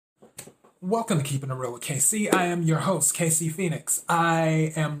Welcome to Keeping It Real with KC. I am your host, KC Phoenix.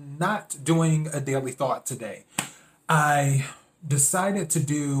 I am not doing a daily thought today. I decided to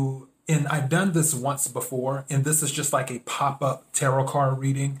do, and I've done this once before, and this is just like a pop-up tarot card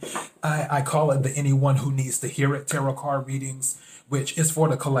reading. I call it the Anyone Who Needs to Hear It tarot card readings, which is for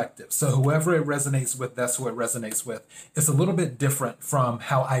the collective. So whoever it resonates with, that's who it resonates with. It's a little bit different from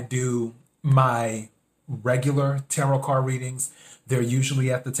how I do my regular tarot card readings. They're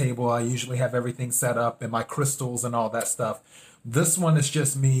usually at the table. I usually have everything set up and my crystals and all that stuff. This one is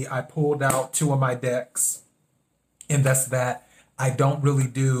just me. I pulled out two of my decks, and that's that. I don't really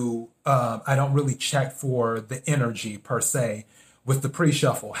check for the energy per se with the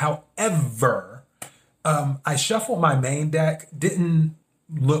pre-shuffle. However, I shuffled my main deck, didn't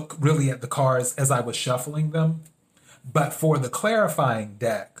look really at the cards as I was shuffling them. But for the clarifying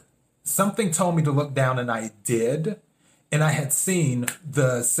deck, something told me to look down, and I did. And I had seen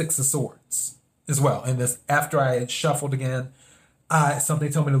the Six of Swords as well. And this, after I had shuffled again,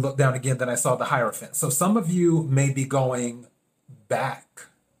 something told me to look down again. Then I saw the Hierophant. So some of you may be going back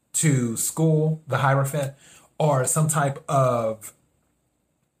to school, the Hierophant, or some type of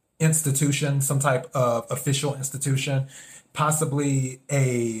institution, some type of official institution, possibly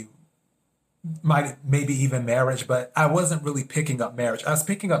maybe even marriage. But I wasn't really picking up marriage. I was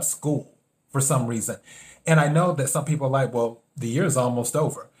picking up school for some reason. And I know that some people are like, well, the year's almost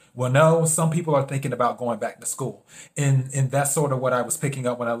over. Well, no, some people are thinking about going back to school. And that's sort of what I was picking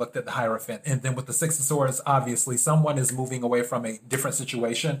up when I looked at the Hierophant. And then with the Six of Swords, obviously, someone is moving away from a different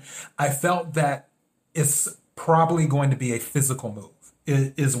situation. I felt that it's probably going to be a physical move,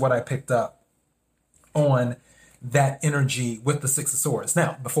 is what I picked up on that energy with the Six of Swords.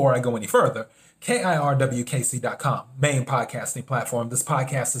 Now, before I go any further, KIRWKC.com, main podcasting platform. This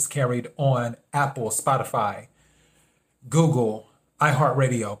podcast is carried on Apple, Spotify, Google,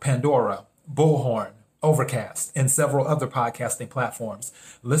 iHeartRadio, Pandora, Bullhorn, Overcast, and several other podcasting platforms.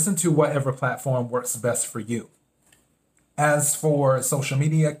 Listen to whatever platform works best for you. As for social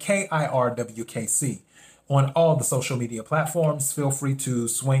media, KIRWKC. On all the social media platforms, feel free to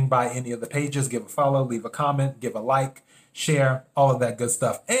swing by any of the pages, give a follow, leave a comment, give a like, share, all of that good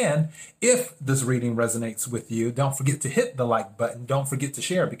stuff. And if this reading resonates with you, don't forget to hit the like button. Don't forget to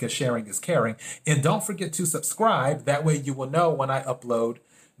share, because sharing is caring. And don't forget to subscribe. That way you will know when I upload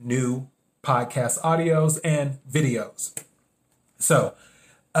new podcast audios and videos. So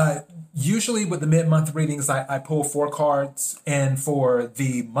usually with the mid-month readings, I pull 4 cards. And for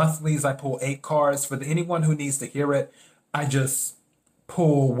the monthlies, I pull 8 cards. For anyone who needs to hear it, I just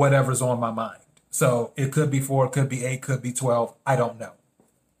pull whatever's on my mind. So it could be 4, it could be 8, could be 12. I don't know.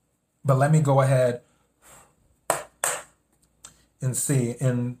 But let me go ahead and see.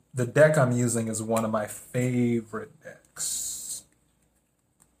 And the deck I'm using is one of my favorite decks.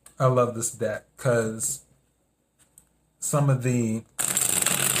 I love this deck because some of the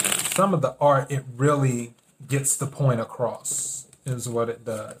art, it really gets the point across, is what it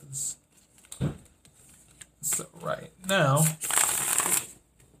does. So right now,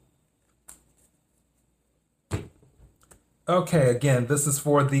 okay, again, this is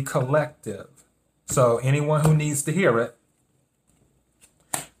for the collective. So anyone who needs to hear it,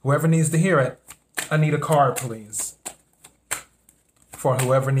 whoever needs to hear it, I need a card, please. For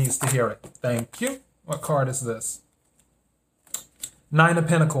whoever needs to hear it. Thank you. What card is this? 9 of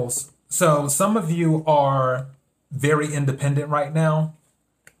Pentacles. So some of you are very independent right now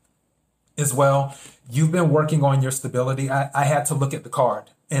as well. You've been working on your stability. I had to look at the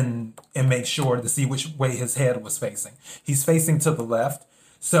card and make sure to see which way his head was facing. He's facing to the left.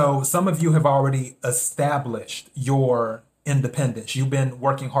 So some of you have already established your independence. You've been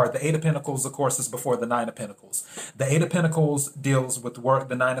working hard. The 8 of Pentacles, of course, is before the 9 of Pentacles. The 8 of Pentacles deals with work.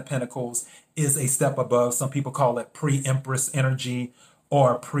 The 9 of Pentacles is a step above. Some people call it pre-Empress energy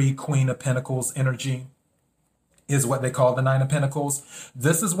or pre-Queen of Pentacles energy, is what they call the 9 of Pentacles.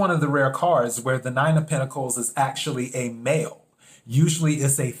 This is one of the rare cards where the 9 of Pentacles is actually a male. Usually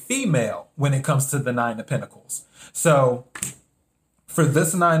it's a female when it comes to the 9 of Pentacles. So for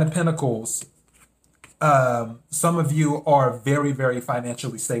this 9 of Pentacles, some of you are very, very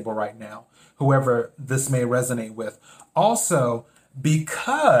financially stable right now, whoever this may resonate with. Also,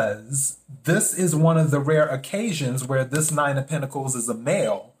 because this is one of the rare occasions where this 9 of Pentacles is a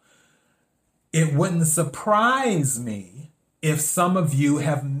male, it wouldn't surprise me if some of you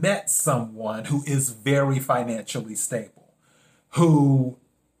have met someone who is very financially stable, who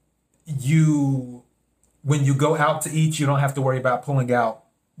when you go out to eat, you don't have to worry about pulling out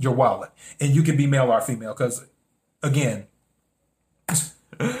your wallet. And you can be male or female, because again,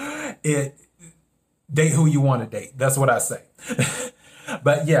 date who you want to date. That's what I say.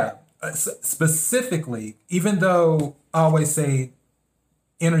 But yeah, Specifically, even though I always say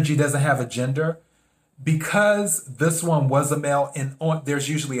energy doesn't have a gender, because this one was a male and there's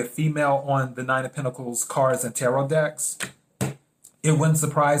usually a female on the Nine of Pentacles cards and tarot decks. It wouldn't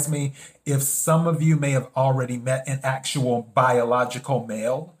surprise me if some of you may have already met an actual biological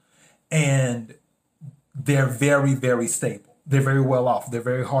male and they're very, very stable. They're very well off. They're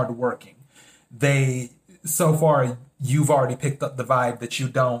very hardworking. So far, you've already picked up the vibe that you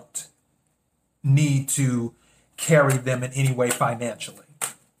don't need to carry them in any way financially.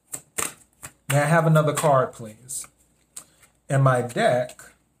 May I have another card, please? And my deck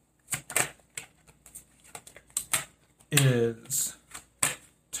is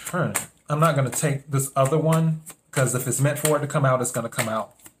turning. I'm not going to take this other one because if it's meant for it to come out, it's going to come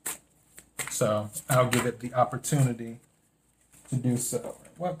out. So I'll give it the opportunity to do so.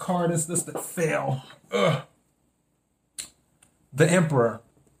 What card is this that fell? Ugh. The Emperor.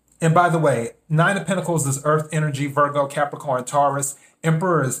 And by the way, Nine of Pentacles is Earth energy, Virgo, Capricorn, Taurus.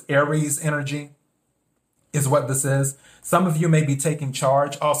 Emperor is Aries energy, is what this is. Some of you may be taking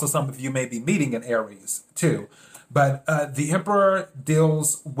charge. Also, some of you may be meeting in Aries too. But the Emperor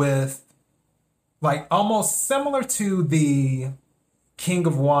deals with, like, almost similar to the King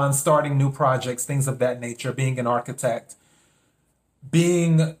of Wands, starting new projects, things of that nature, being an architect,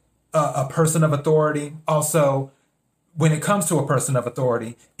 being a person of authority. Also, when it comes to a person of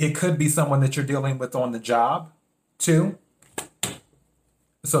authority, it could be someone that you're dealing with on the job too.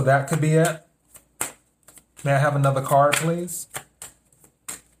 So that could be it. May I have another card, please?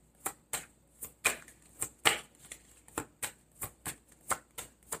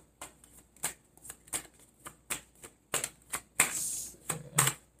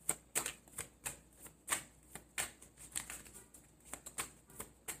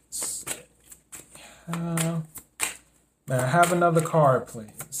 May I have another card,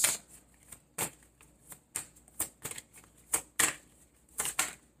 please?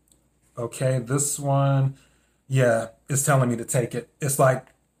 Okay, this one, yeah, it's telling me to take it. It's like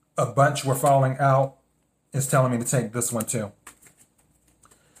a bunch were falling out. It's telling me to take this one too.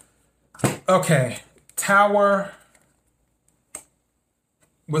 Okay, Tower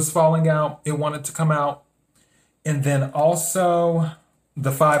was falling out. It wanted to come out. And then also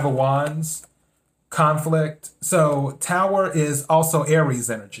the Five of Wands. Conflict. So Tower is also Aries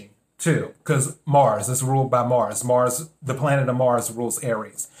energy too, because Mars is ruled by Mars. Mars, the planet of Mars, rules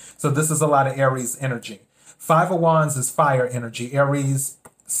Aries. So this is a lot of Aries energy. Five of Wands is fire energy, Aries,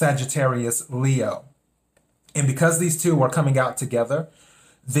 Sagittarius, Leo. And because these two are coming out together,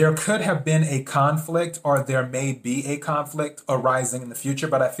 there could have been a conflict, or there may be a conflict arising in the future,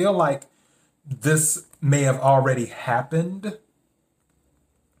 but I feel like this may have already happened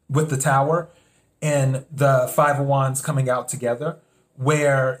with the Tower and the Five of Wands coming out together,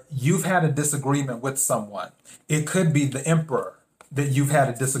 where you've had a disagreement with someone. It could be the Emperor that you've had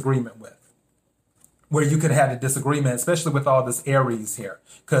a disagreement with, where you could have had a disagreement, especially with all this Aries here,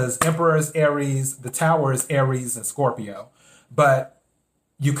 because Emperor is Aries, the Tower is Aries and Scorpio. But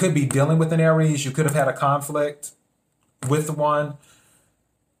you could be dealing with an Aries. You could have had a conflict with one.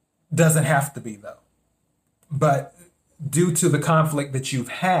 Doesn't have to be, though. But due to the conflict that you've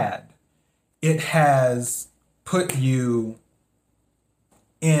had, it has put you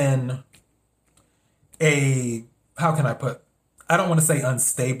in a, how can I put, I don't want to say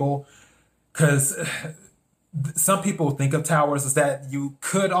unstable, because some people think of towers as that. You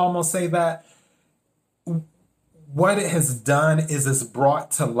could almost say that. What it has done is it's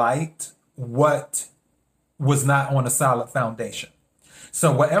brought to light what was not on a solid foundation.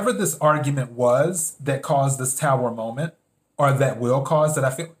 So whatever this argument was that caused this Tower moment, or that will cause that,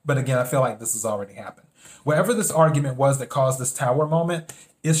 I feel, but again, I feel like this has already happened. Whatever this argument was that caused this Tower moment,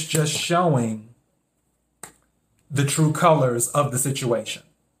 it's just showing the true colors of the situation.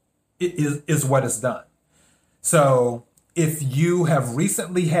 It is what it's done. So if you have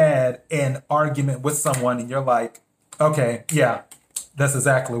recently had an argument with someone and you're like, okay, yeah, that's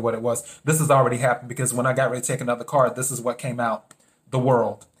exactly what it was. This has already happened, because when I got ready to take another card, this is what came out. The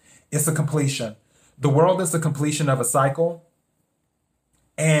World. It's a completion. The World is the completion of a cycle.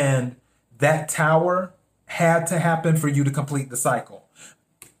 And that Tower had to happen for you to complete the cycle.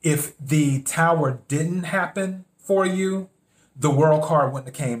 If the Tower didn't happen for you, the World card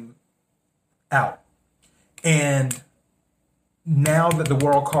wouldn't have came out. And now that the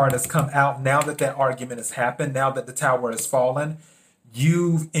World card has come out, now that that argument has happened, now that the Tower has fallen,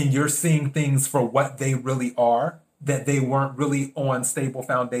 you're seeing things for what they really are, that they weren't really on stable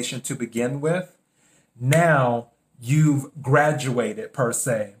foundation to begin with. Now you've graduated, per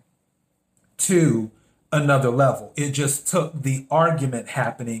se, to another level. It just took the argument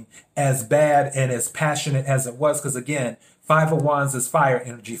happening, as bad and as passionate as it was, because again, Five of Wands is fire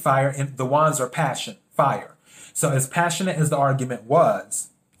energy. Fire, and the wands are passion, fire. So as passionate as the argument was,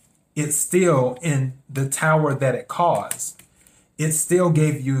 it's still, in the tower that it caused, it still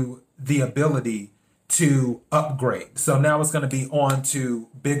gave you the ability to upgrade. So now it's going to be on to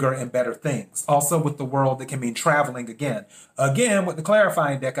bigger and better things. Also with the world, it can mean traveling again. Again, with the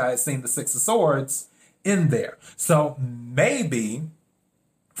clarifying deck, I had seen the Six of Swords in there. So maybe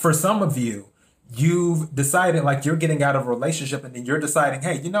for some of you, you've decided, like, you're getting out of a relationship and then you're deciding,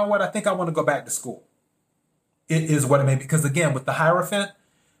 hey, you know what? I think I want to go back to school. It is what it may be. Because again, with the Hierophant,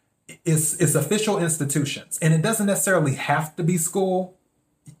 it's official institutions. And it doesn't necessarily have to be school.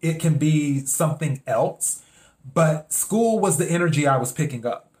 It can be something else. But school was the energy I was picking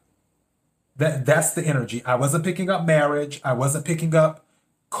up. That's the energy. I wasn't picking up marriage. I wasn't picking up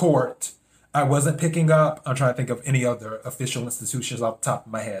court. I wasn't picking up, I'm trying to think of any other official institutions off the top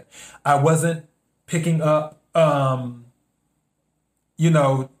of my head. I wasn't picking up,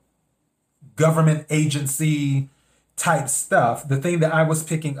 government agency type stuff. The thing that I was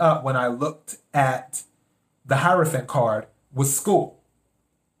picking up when I looked at the Hierophant card was school.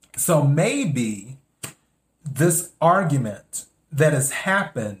 So maybe this argument that has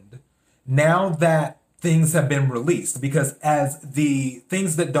happened now that things have been released, because as the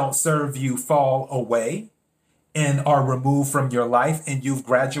things that don't serve you fall away and are removed from your life and you've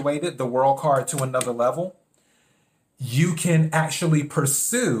graduated the world card to another level, you can actually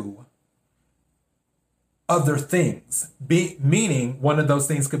pursue other things. Meaning one of those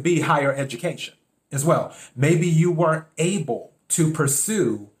things could be higher education as well. Maybe you weren't able to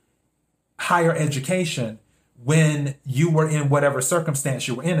pursue higher education when you were in whatever circumstance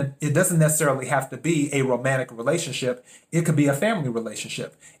you were in. It doesn't necessarily have to be a romantic relationship. It could be a family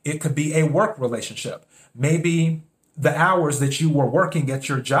relationship. It could be a work relationship. Maybe the hours that you were working at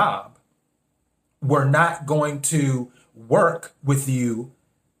your job were not going to work with you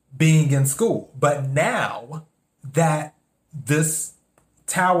being in school. But now that this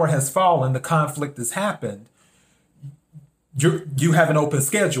tower has fallen, the conflict has happened, you have an open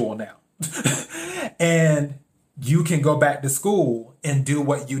schedule now. And you can go back to school and do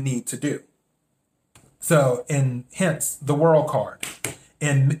what you need to do. So, and hence the world card.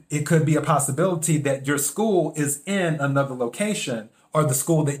 And it could be a possibility that your school is in another location, or the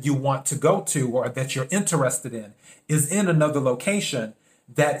school that you want to go to or that you're interested in is in another location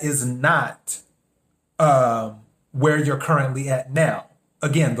that is not where you're currently at now.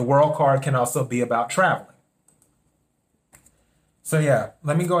 Again, the world card can also be about traveling. So yeah,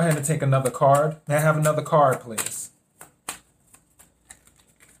 let me go ahead and take another card. May I have another card, please?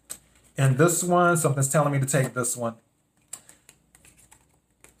 And this one, something's telling me to take this one.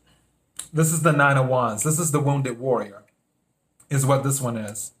 This is the Nine of Wands. This is the Wounded Warrior, is what this one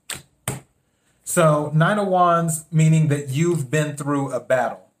is. So Nine of Wands, meaning that you've been through a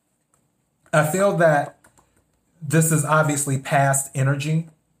battle. I feel that this is obviously past energy.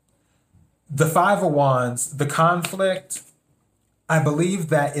 The Five of Wands, the conflict, I believe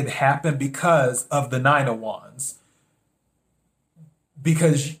that it happened because of the Nine of Wands.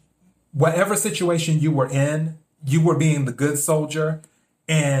 Because whatever situation you were in, you were being the good soldier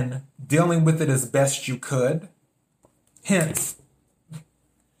and dealing with it as best you could. Hence,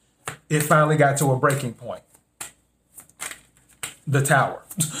 it finally got to a breaking point. The Tower.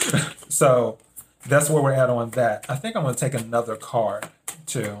 So that's where we're at on that. I think I'm going to take another card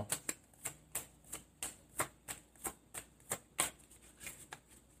too.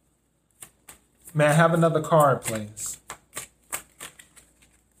 May I have another card, please?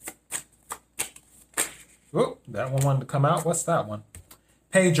 Oh, that one wanted to come out. What's that one?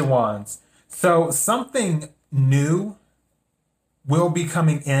 Page of Wands. So something new will be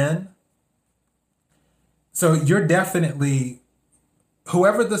coming in. So you're definitely,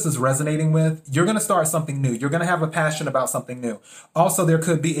 whoever this is resonating with, you're going to start something new. You're going to have a passion about something new. Also, there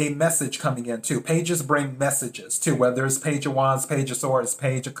could be a message coming in too. Pages bring messages too, whether it's Page of Wands, Page of Swords,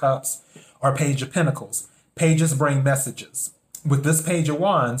 Page of Cups, or Page of Pentacles. Pages bring messages. With this Page of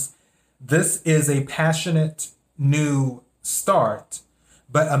Wands, this is a passionate new start,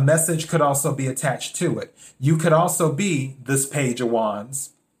 but a message could also be attached to it. You could also be this Page of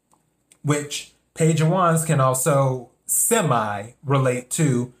Wands, which Page of Wands can also semi-relate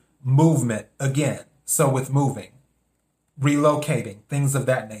to movement again. So with moving, relocating, things of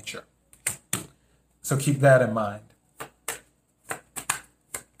that nature. So keep that in mind.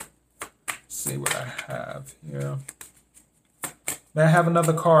 See what I have here. May I have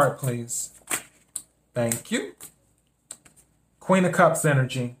another card, please? Thank you. Queen of Cups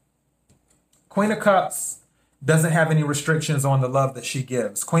energy. Queen of Cups doesn't have any restrictions on the love that she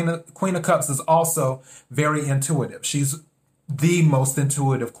gives. Queen of Cups is also very intuitive. She's the most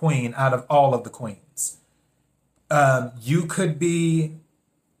intuitive queen out of all of the queens. You could be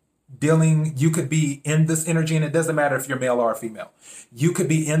in this energy, and it doesn't matter if you're male or female. You could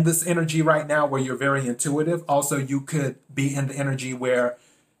be in this energy right now where you're very intuitive. Also, you could be in the energy where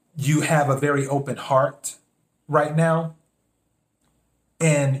you have a very open heart right now,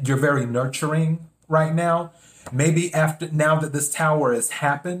 and you're very nurturing right now. Maybe now that this tower has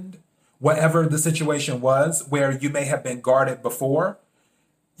happened, whatever the situation was where you may have been guarded before,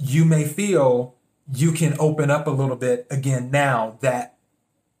 you may feel you can open up a little bit again now that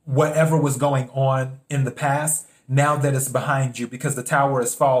whatever was going on in the past, now that it's behind you because the tower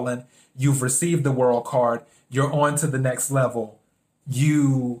has fallen, you've received the world card, you're on to the next level.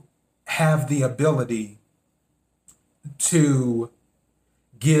 You have the ability to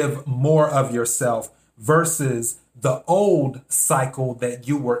give more of yourself versus the old cycle that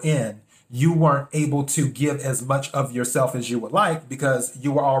you were in. You weren't able to give as much of yourself as you would like because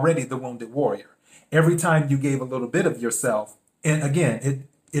you were already the wounded warrior. Every time you gave a little bit of yourself, and again,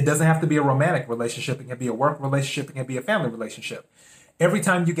 it doesn't have to be a romantic relationship. It can be a work relationship. It can be a family relationship. Every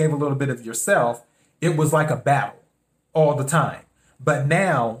time you gave a little bit of yourself, it was like a battle all the time. But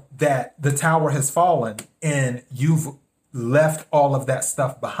now that the tower has fallen and you've left all of that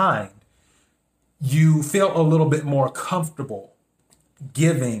stuff behind, you feel a little bit more comfortable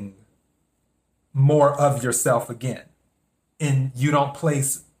giving more of yourself again. And you don't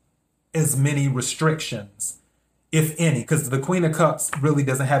place as many restrictions, if any, because the Queen of Cups really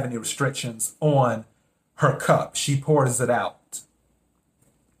doesn't have any restrictions on her cup. She pours it out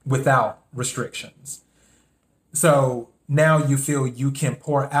without restrictions. So now you feel you can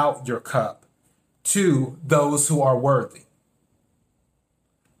pour out your cup to those who are worthy.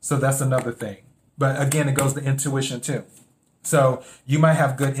 So that's another thing. But again, it goes to intuition too. So you might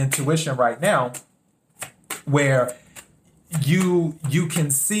have good intuition right now where you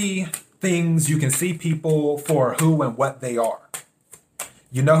can see things, you can see people for who and what they are.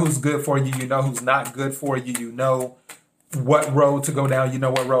 You know who's good for you, you know who's not good for you, you know what road to go down, you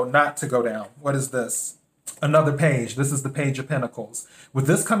know what road not to go down. What is this? Another page. This is the Page of Pentacles. With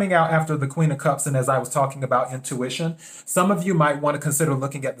this coming out after the Queen of Cups, and as I was talking about intuition, some of you might want to consider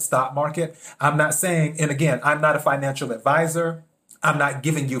looking at the stock market. I'm not saying, and again, I'm not a financial advisor. I'm not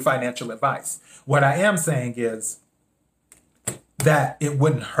giving you financial advice. What I am saying is that it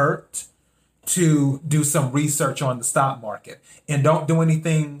wouldn't hurt to do some research on the stock market, and don't do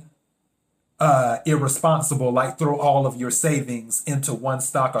anything irresponsible, like throw all of your savings into one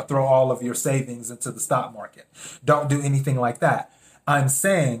stock or throw all of your savings into the stock market. Don't do anything like that. I'm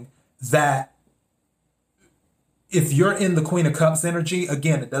saying that if you're in the Queen of Cups energy,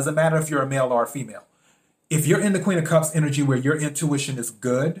 again, it doesn't matter if you're a male or a female. If you're in the Queen of Cups energy where your intuition is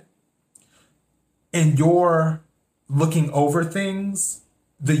good and you're looking over things,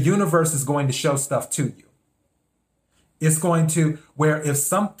 the universe is going to show stuff to you. It's going to, where if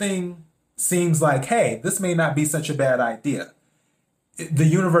something seems like, hey, this may not be such a bad idea, the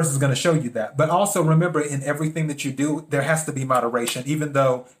universe is going to show you that. But also remember, in everything that you do, there has to be moderation. Even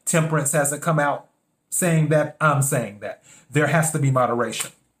though Temperance hasn't come out saying that, I'm saying that. There has to be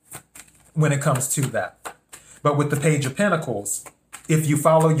moderation when it comes to that. But with the Page of Pentacles, if you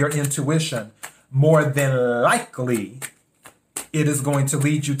follow your intuition, more than likely, it is going to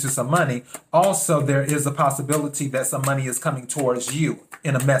lead you to some money. Also, there is a possibility that some money is coming towards you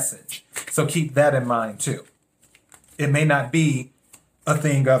in a message. So keep that in mind too. It may not be a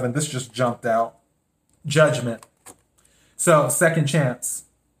thing of, and this just jumped out, judgment. So second chance.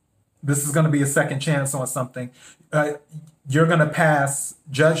 This is going to be a second chance on something. You're going to pass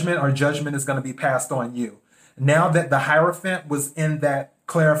judgment, or judgment is going to be passed on you. Now that the Hierophant was in that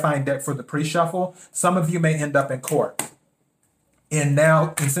clarifying deck for the pre-shuffle, some of you may end up in court. And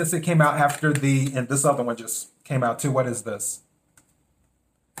now, and since it came out after and this other one just came out too, what is this?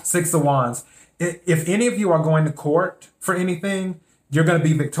 Six of Wands. If any of you are going to court for anything, you're going to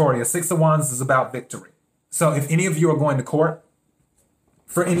be victorious. Six of Wands is about victory. So if any of you are going to court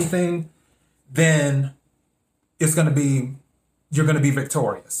for anything, then you're going to be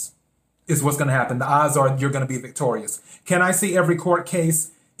victorious. Is what's going to happen. The odds are you're going to be victorious. Can I see every court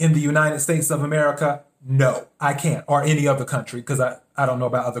case in the United States of America? No, I can't. Or any other country, because I don't know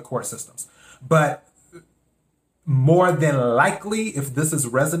about other court systems. But more than likely, if this is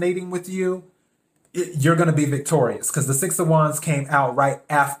resonating with you, you're going to be victorious, because the Six of Wands came out right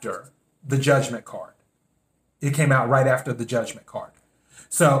after the Judgment card. It came out right after the Judgment card.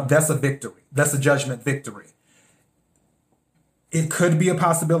 So that's a victory. That's a judgment victory. It could be a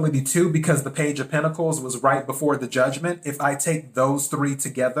possibility too, because the Page of Pentacles was right before the Judgment. If I take those three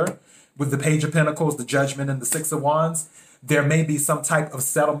together with the Page of Pentacles, the Judgment, and the Six of Wands, there may be some type of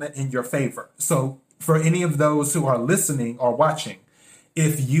settlement in your favor. So for any of those who are listening or watching,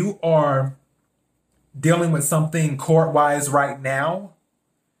 if you are dealing with something court-wise right now,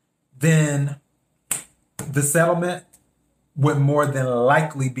 then the settlement would more than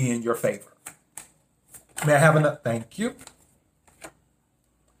likely be in your favor. May I have another? Thank you.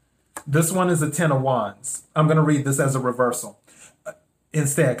 This one is a Ten of Wands. I'm going to read this as a reversal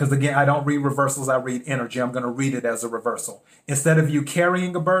instead, because again, I don't read reversals, I read energy. I'm going to read it as a reversal. Instead of you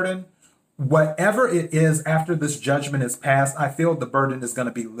carrying a burden, whatever it is after this judgment is passed, I feel the burden is going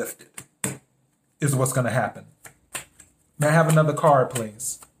to be lifted, is what's going to happen. May I have another card,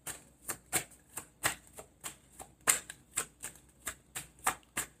 please?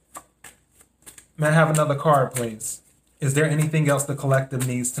 May I have another card, please? Is there anything else the collective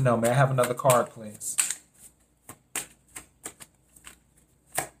needs to know? May I have another card, please?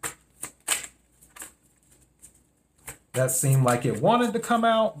 That seemed like it wanted to come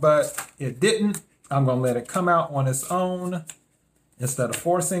out, but it didn't. I'm going to let it come out on its own instead of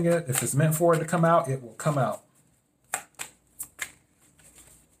forcing it. If it's meant for it to come out, it will come out.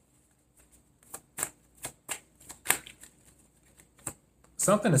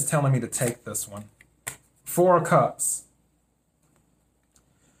 Something is telling me to take this one. Four of Cups.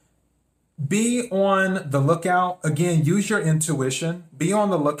 Be on the lookout. Again, use your intuition. Be on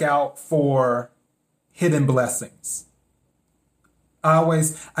the lookout for hidden blessings.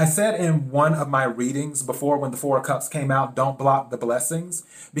 I said in one of my readings before when the Four of Cups came out, don't block the blessings,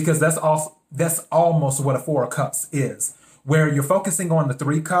 because that's almost what a Four of Cups is, where you're focusing on the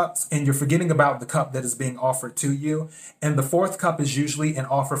Three Cups and you're forgetting about the cup that is being offered to you. And the fourth cup is usually an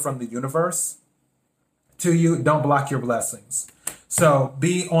offer from the universe to you. Don't block your blessings. So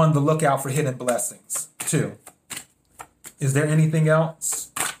be on the lookout for hidden blessings too. Is there anything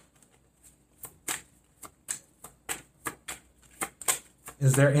else?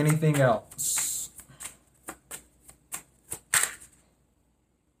 Is there anything else?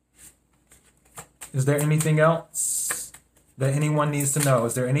 Is there anything else that anyone needs to know?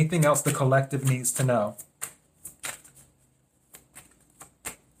 Is there anything else the collective needs to know?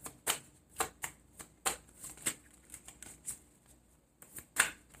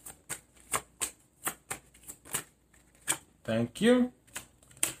 Thank you.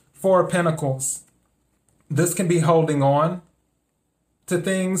 Four of Pentacles. This can be holding on to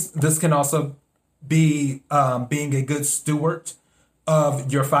things. This can also be being a good steward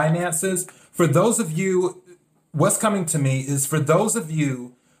of your finances. For those of you, what's coming to me is for those of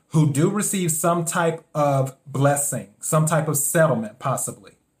you who do receive some type of blessing, some type of settlement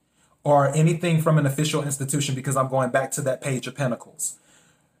possibly, or anything from an official institution, because I'm going back to that Page of Pentacles.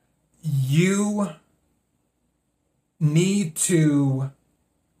 You need to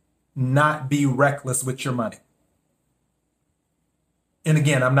not be reckless with your money. And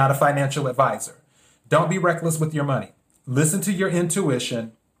again, I'm not a financial advisor. Don't be reckless with your money. Listen to your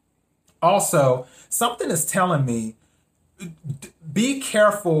intuition. Also, something is telling me, be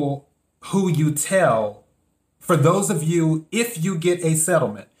careful who you tell. For those of you, if you get a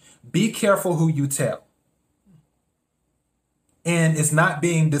settlement, be careful who you tell. And it's not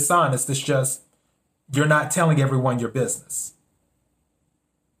being dishonest. It's just you're not telling everyone your business.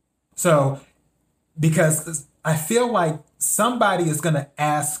 So, because I feel like somebody is going to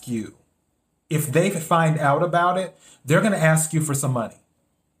ask you, if they find out about it, they're going to ask you for some money.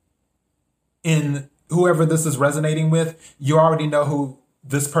 And whoever this is resonating with, you already know who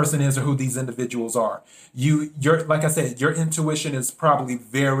this person is or who these individuals are. You're like I said, your intuition is probably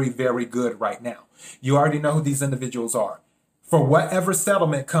very, very good right now. You already know who these individuals are. For whatever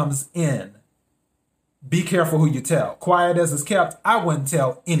settlement comes in, be careful who you tell. Quiet as it's kept, I wouldn't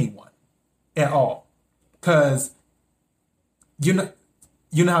tell anyone at all. Because you know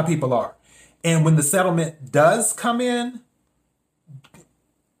how people are. And when the settlement does come in,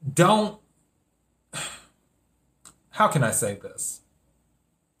 how can I say this?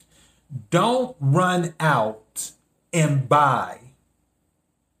 Don't run out and buy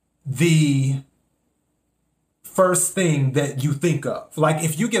the first thing that you think of. Like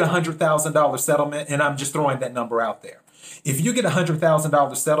if you get $100,000 settlement, and I'm just throwing that number out there. If you get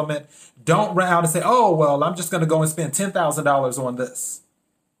 $100,000 settlement, don't run out and say, oh, well, I'm just going to go and spend $10,000 on this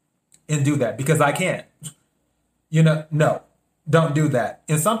and do that because I can. No, don't do that.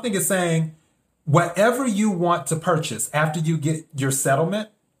 And something is saying, whatever you want to purchase after you get your settlement,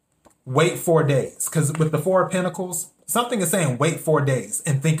 wait 4 days. Because with the Four of Pentacles, something is saying, wait 4 days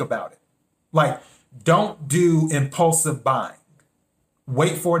and think about it. Like, don't do impulsive buying.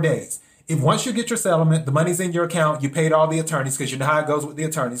 Wait 4 days. If once you get your settlement, the money's in your account, you paid all the attorneys, because you know how it goes with the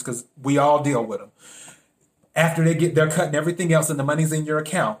attorneys, because we all deal with them. After they get their cut and everything else and the money's in your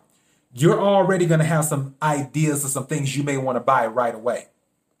account, you're already going to have some ideas of some things you may want to buy right away.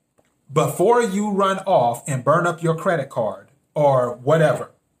 Before you run off and burn up your credit card or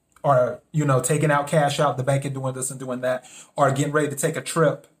whatever, or, taking out cash out the bank and doing this and doing that, or getting ready to take a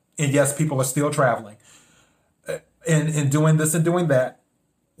trip. And yes, people are still traveling and doing this and doing that.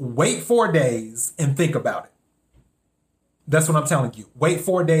 Wait 4 days and think about it. That's what I'm telling you. Wait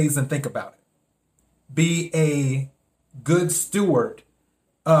 4 days and think about it. Be a good steward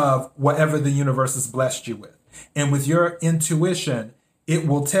of whatever the universe has blessed you with. And with your intuition, it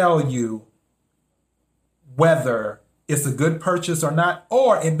will tell you whether it's a good purchase or not,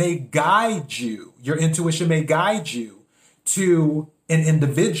 or it may guide you. Your intuition may guide you to an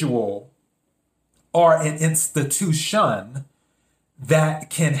individual or an institution that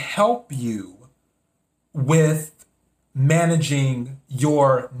can help you with managing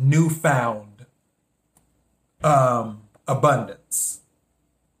your newfound abundance,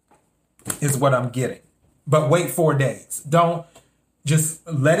 is what I'm getting. But wait 4 days. Don't just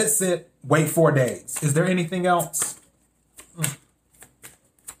let it sit. Wait 4 days. Is there anything else?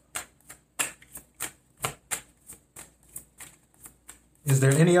 Is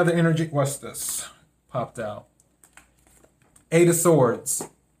there any other energy? What's this? Popped out. 8 of Swords.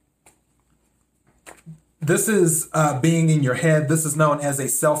 This is being in your head. This is known as a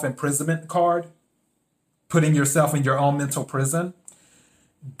self-imprisonment card. Putting yourself in your own mental prison.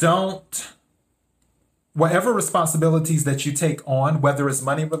 Whatever responsibilities that you take on, whether it's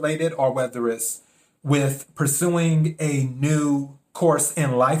money related or whether it's with pursuing a new course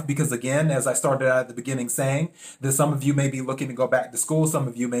in life, because again, as I started out at the beginning saying, that some of you may be looking to go back to school, some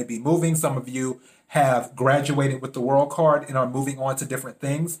of you may be moving, some of you have graduated with the World card and are moving on to different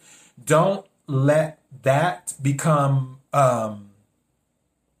things. Don't let that become,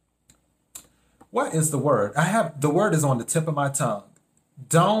 what is the word? The word is on the tip of my tongue.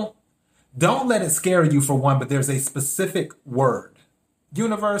 Don't let it scare you, for one, but there's a specific word.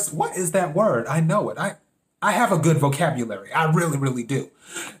 Universe, what is that word? I know it. I have a good vocabulary. I really, really do.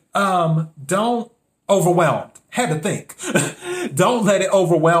 Don't overwhelmed. Had to think. Don't let it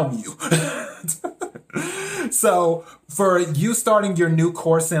overwhelm you. So for you starting your new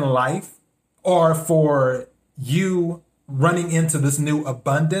course in life, or for you running into this new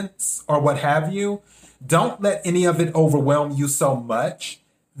abundance or what have you, don't let any of it overwhelm you so much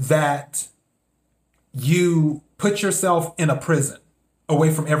that you put yourself in a prison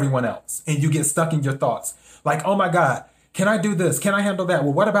away from everyone else and you get stuck in your thoughts. Like, oh my God, can I do this? Can I handle that?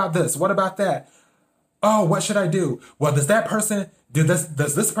 Well, what about this? What about that? Oh, what should I do? Well, does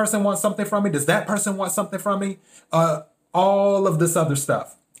this person want something from me? Does that person want something from me? All of this other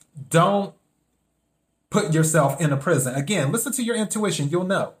stuff. Don't put yourself in a prison. Again, listen to your intuition. You'll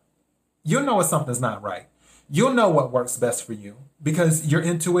know. You'll know if something's not right. You'll know what works best for you because your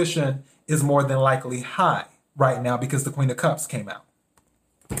intuition is more than likely high right now because the Queen of Cups came out.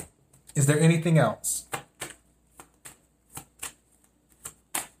 Is there anything else?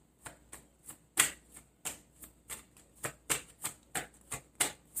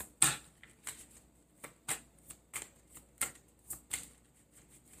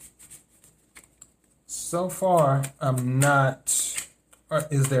 So far, I'm not.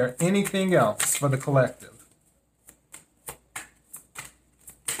 Is there anything else for the collective?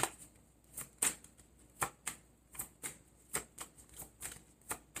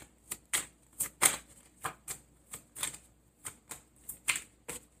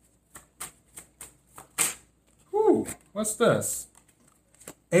 Whew, what's this?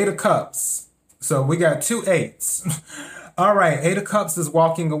 8 of Cups. So we got 2 eights. All right, 8 of Cups is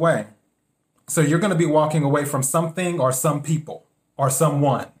walking away. So you're going to be walking away from something or some people or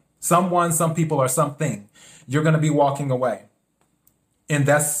someone. Someone, some people, or something. You're going to be walking away. And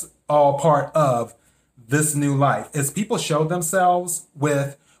that's all part of this new life. As people show themselves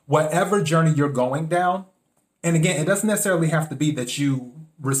with whatever journey you're going down. And again, it doesn't necessarily have to be that you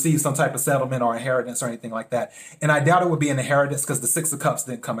receive some type of settlement or inheritance or anything like that. And I doubt it would be an inheritance because the 6 of Cups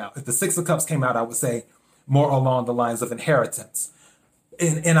didn't come out. If the 6 of Cups came out, I would say more along the lines of inheritance.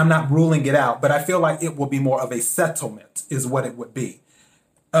 And I'm not ruling it out, but I feel like it will be more of a settlement is what it would be.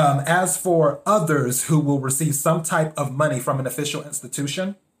 As for others who will receive some type of money from an official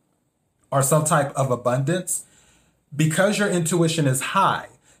institution or some type of abundance, because your intuition is high,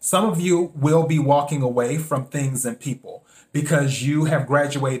 some of you will be walking away from things and people because you have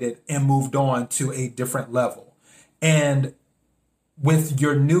graduated and moved on to a different level. And with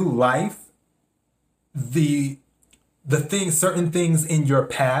your new life, the certain things in your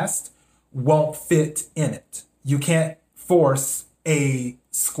past won't fit in it. You can't force a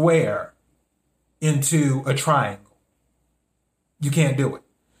square into a triangle. You can't do it.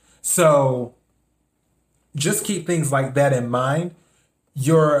 So just keep things like that in mind.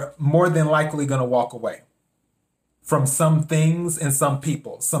 You're more than likely going to walk away from some things and some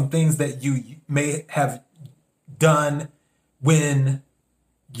people, some things that you may have done when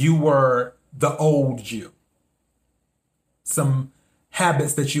you were the old you, some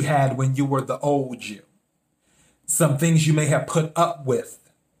habits that you had when you were the old you, some things you may have put up with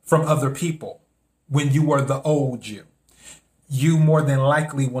from other people when you were the old you. You more than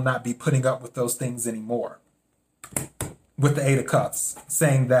likely will not be putting up with those things anymore. With the Eight of Cups,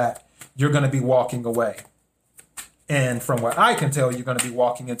 saying that you're going to be walking away. And from what I can tell, you're going to be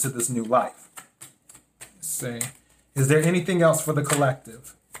walking into this new life. Let's see. Is there anything else for the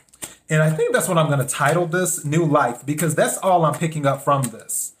collective? And I think that's what I'm going to title this, New Life, because that's all I'm picking up from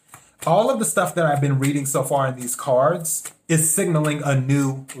this. All of the stuff that I've been reading so far in these cards is signaling a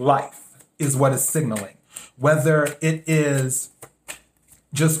new life, is what it's signaling. Whether it is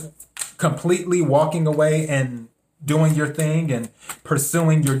just completely walking away and doing your thing and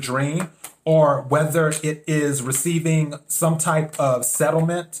pursuing your dream, or whether it is receiving some type of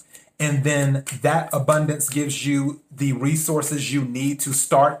settlement, and then that abundance gives you the resources you need to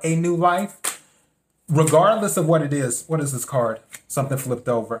start a new life. Regardless of what it is. What is this card? Something flipped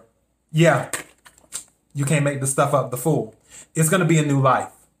over. Yeah, you can't make this stuff up. The Fool. It's going to be a new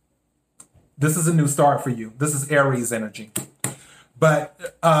life. This is a new start for you. This is Aries energy.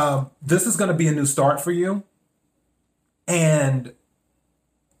 But this is going to be a new start for you. And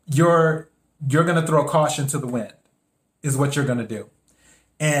you're going to throw caution to the wind is what you're going to do.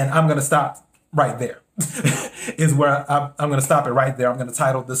 And I'm going to stop right there. Is where I'm going to stop it right there. I'm going to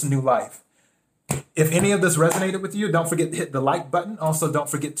title this New Life. If any of this resonated with you, don't forget to hit the like button. Also, don't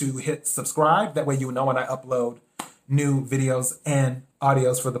forget to hit subscribe. That way you will know when I upload new videos and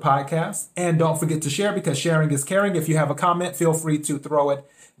audios for the podcast. And don't forget to share, because sharing is caring. If you have a comment, feel free to throw it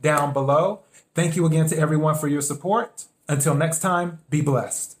down below. Thank you again to everyone for your support. Until next time, be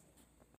blessed.